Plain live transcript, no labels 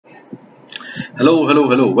Hello.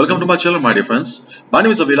 Welcome to my channel, my dear friends. My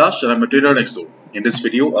name is Abhilash and I'm a trader next door. In this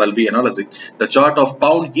video, I'll be analyzing the chart of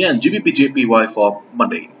pound yen GBP JPY for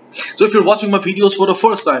Monday. So if you're watching my videos for the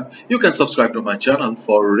first time, you can subscribe to my channel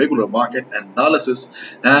for regular market analysis.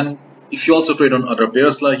 And if you also trade on other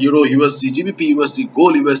pairs like Euro, USD, GBP, USD,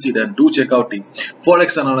 Gold, USD, then do check out the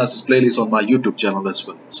forex analysis playlist on my YouTube channel as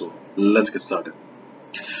well. So let's get started.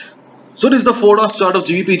 So this is the 4-hour chart of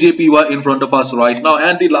GBP JPY in front of us right now,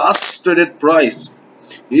 and the last traded price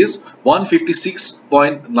is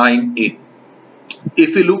 156.98.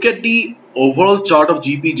 If we look at the overall chart of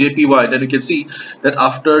GBP JPY, then you can see that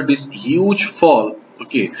after this huge fall,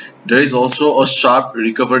 there is also a sharp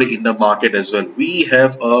recovery in the market as well. We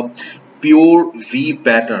have a pure V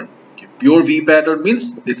pattern. Pure V pattern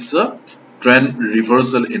means it's a trend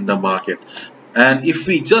reversal in the market. And if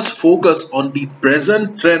we just focus on the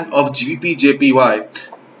present trend of GBP JPY,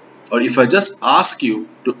 or if I just ask you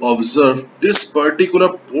to observe this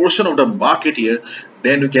particular portion of the market here,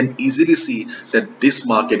 then you can easily see that this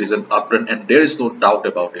market is an uptrend and there is no doubt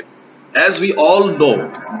about it. As we all know,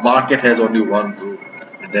 market has only one rule,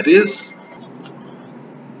 and that is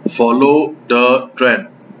follow the trend.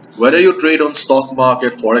 Whether you trade on stock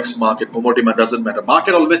market, forex market, commodity market, doesn't matter.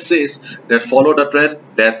 Market always says that follow the trend,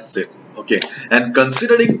 that's it. And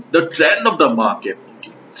considering the trend of the market,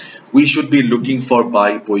 we should be looking for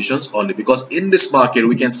buy positions only, because in this market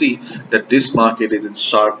we can see that this market is in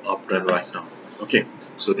sharp uptrend right now.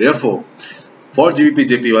 So therefore for GBP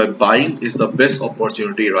JPY, buying is the best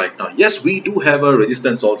opportunity right now. Yes, we do have a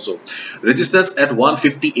resistance also, resistance at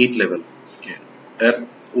 158 level, at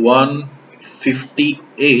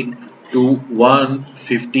 158 to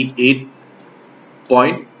 158.30.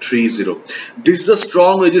 This is a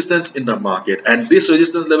strong resistance in the market, and this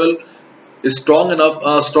resistance level is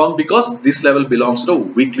strong because this level belongs to the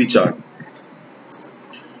weekly chart.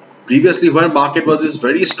 Previously, when market was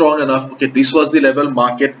very strong enough, this was the level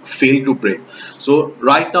market failed to break. So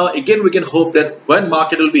right now again we can hope that when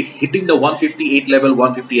market will be hitting the 158 level,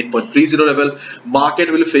 158.30 level, market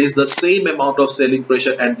will face the same amount of selling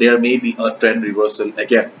pressure and there may be a trend reversal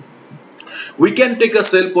again. We can take a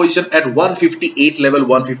sell position at 158 level,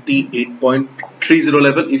 158.30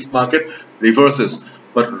 level if market reverses.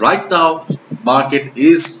 But right now, market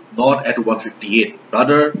is not at 158.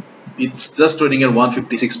 Rather, it's just trading at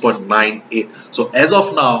 156.98. So as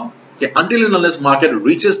of now, until and unless market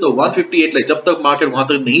reaches the 158 level, जब तक market वहां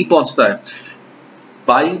तक नहीं पहुंचता है,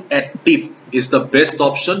 buying at dip is the best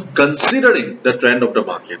option considering the trend of the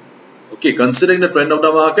market. Considering the trend of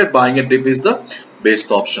the market, buying at dip is the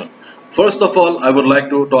best option. First of all, I would like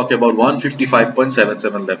to talk about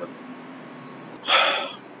 155.77 level.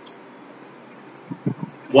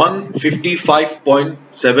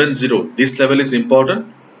 155.70. This level is important.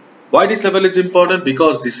 Why this level is important?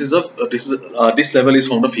 Because this level is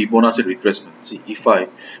from the Fibonacci retracement. See, if I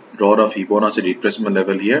draw the Fibonacci retracement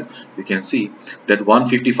level here, you can see that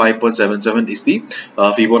 155.77 is the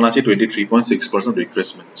Fibonacci 23.6%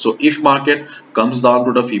 retracement. So if market comes down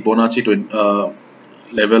to the Fibonacci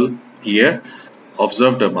level here,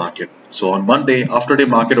 observe the market. So on Monday, after the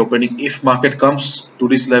market opening, if market comes to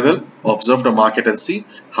this level, observe the market and see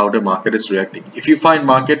how the market is reacting. If you find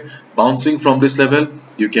market bouncing from this level,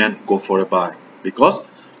 you can go for a buy, because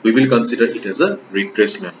we will consider it as a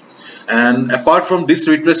retracement. And apart from this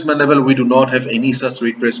retracement level, we do not have any such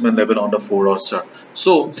retracement level on the 4-hour chart.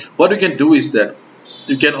 So what you can do is that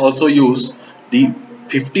you can also use the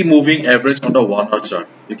 50 moving average on the 1-hour chart.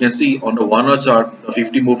 You can see on the 1-hour chart, the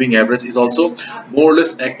 50 moving average is also more or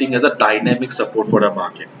less acting as a dynamic support for the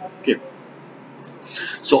market.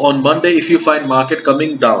 So on Monday, if you find market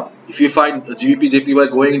coming down, if you find GBP JPY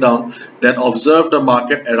going down, then observe the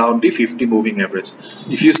market around the 50 moving average.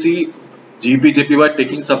 If you see GBP JPY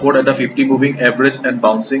taking support at the 50 moving average and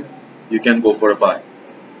bouncing, you can go for a buy,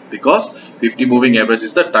 because 50 moving average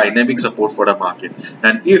is the dynamic support for the market.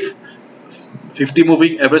 And if 50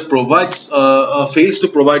 moving average provides fails to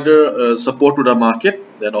provide the support to the market,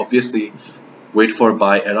 then obviously wait for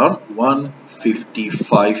buy around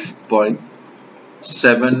 155.780.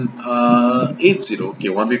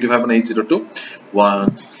 155.80 to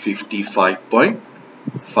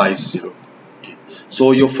 155.50.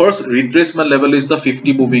 So your first retracement level is the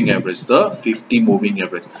 50 moving average.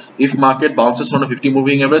 If market bounces from the 50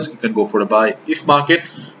 moving average, you can go for a buy. If market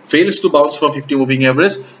fails to bounce from 50 moving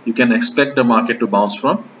average, you can expect the market to bounce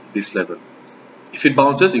from this level. If it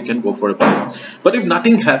bounces, you can go for a buy. But if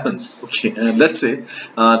nothing happens, let's say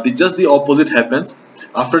just the opposite happens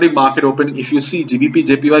after the market opening, if you see GBP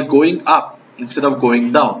JPY going up instead of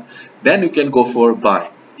going down, then you can go for a buy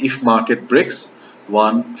if market breaks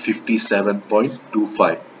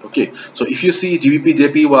 157.25. Okay, so if you see GBP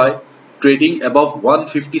JPY trading above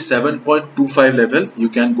 157.25 level, you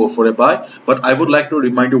can go for a buy. But I would like to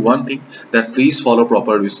remind you one thing, that please follow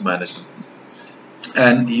proper risk management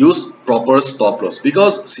and use proper stop loss,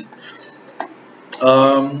 because see,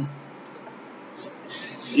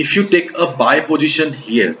 if you take a buy position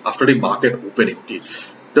here after the market opening, okay,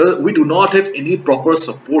 we do not have any proper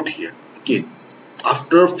support here. Okay,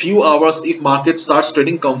 after a few hours, if market starts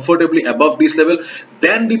trading comfortably above this level,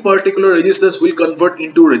 then the particular resistance will convert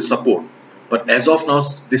into support. But as of now,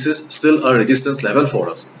 this is still a resistance level for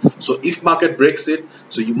us. So if market breaks it,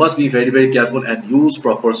 so you must be very careful and use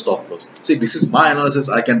proper stop loss. See, this is my analysis.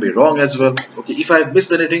 I can be wrong as well. Okay, if I have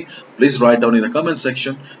missed anything, please write down in the comment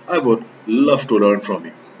section. I would love to learn from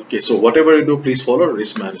you. Okay, so whatever you do, please follow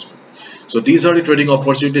risk management. So these are the trading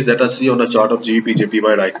opportunities that I see on the chart of GBP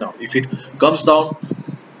JPY right now. If it comes down,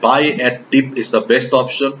 buy at dip is the best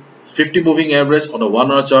option. 50 moving average on a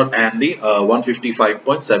 1 hour chart and the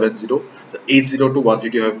 155.70, the 80 to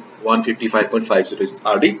 155.50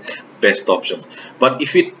 are the best options. But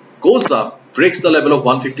if it goes up, breaks the level of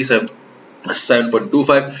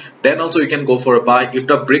 157.25, then also you can go for a buy. If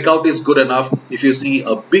the breakout is good enough, if you see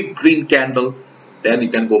a big green candle, then you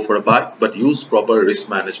can go for a buy, but use proper risk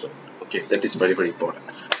management. Okay, that is very important.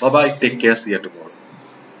 Bye bye, take care, see you tomorrow.